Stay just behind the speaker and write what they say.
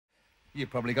You've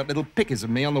probably got little pictures of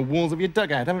me on the walls of your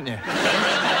dugout, haven't you?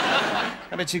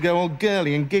 I bet you go all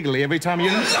girly and giggly every time you...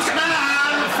 Look at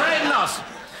that! I'm afraid not.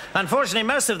 Unfortunately,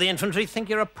 most of the infantry think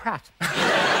you're a prat.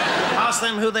 Ask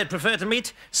them who they'd prefer to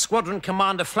meet, Squadron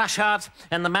Commander Flashheart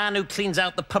and the man who cleans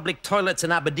out the public toilets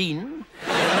in Aberdeen.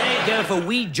 And they'd go for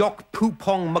wee jock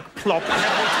Poopong McPlop every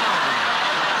time.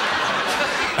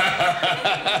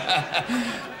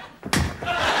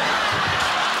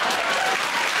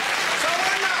 So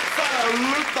when that fellow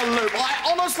looped the loop, I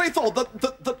honestly thought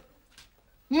that...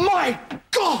 My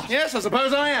God! Yes, I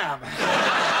suppose I am.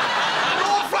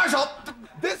 Lord Flashheart,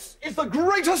 this is the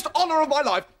greatest honour of my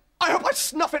life. I hope I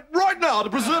snuff it right now to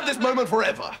preserve this moment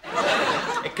forever.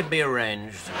 It could be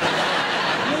arranged.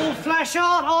 Lord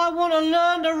Flashheart, I want to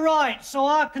learn to write so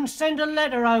I can send a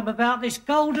letter home about this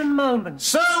golden moment.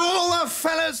 So all the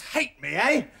fellas hate me,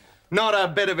 eh? Not a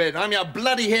bit of it. I'm your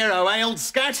bloody hero, eh, old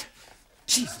scout?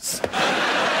 Jesus.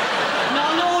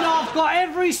 Now, Lord, I've got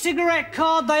every cigarette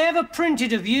card they ever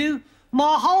printed of you.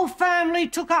 My whole family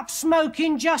took up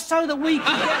smoking just so that we could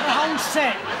get the whole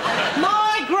set.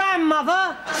 My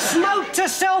grandmother smoked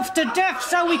herself to death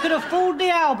so we could afford the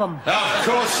album. Of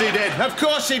course she did. Of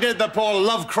course she did, the poor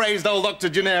love-crazed old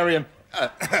octogenarian. Well,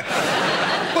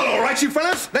 all right, you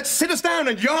fellas. Let's sit us down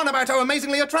and yarn about how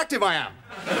amazingly attractive I am.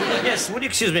 Yes, would you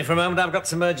excuse me for a moment? I've got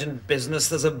some urgent business.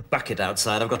 There's a bucket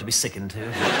outside I've got to be sickened to.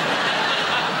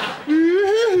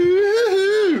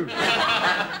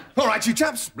 All right, you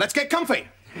chaps, let's get comfy.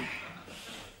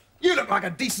 You look like a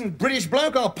decent British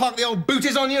bloke. I'll park the old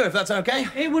booties on you, if that's OK.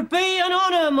 It would be an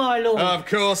honour, my lord. Of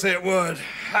course it would.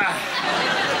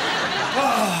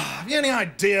 Have you any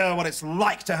idea what it's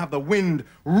like to have the wind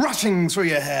rushing through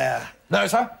your hair? No,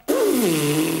 sir?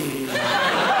 He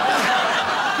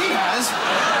has.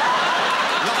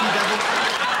 Lucky devil.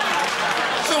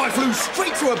 So I flew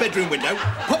straight through a bedroom window,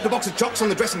 popped a box of chocks on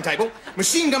the dressing table,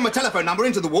 machine gunned my telephone number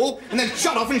into the wall, and then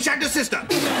shot off and shagged her sister.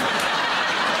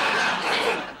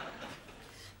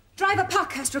 Driver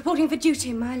Parkhurst reporting for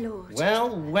duty, my lord. Well,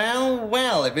 well,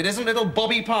 well, if it isn't little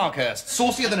Bobby Parkhurst,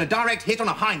 saucier than a direct hit on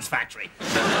a Heinz factory.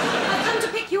 I've come to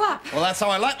pick you up. Well, that's how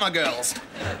I like my girls.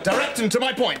 Direct and to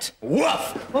my point.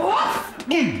 Woof! Woof!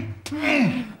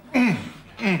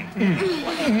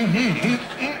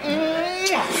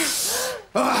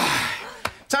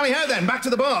 Tally ho, then, back to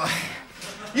the bar.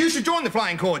 You should join the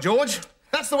Flying Corps, George.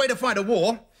 That's the way to fight a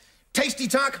war. Tasty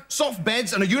tuck, soft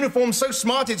beds, and a uniform so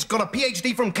smart it's got a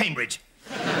PhD from Cambridge.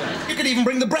 You could even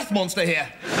bring the breath monster here.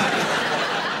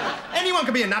 Anyone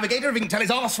can be a navigator if he can tell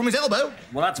his arse from his elbow.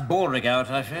 Well, that's boring out,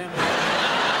 I fear.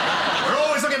 We're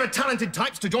always looking for talented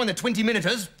types to join the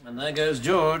 20-minuters. And there goes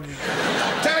George.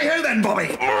 Tally ho, then,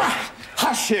 Bobby.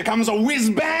 Hush, here comes a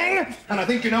whiz-bang, and I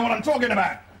think you know what I'm talking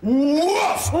about.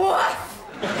 Woof! Woof!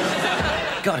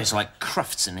 God, it's like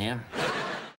Crufts in here.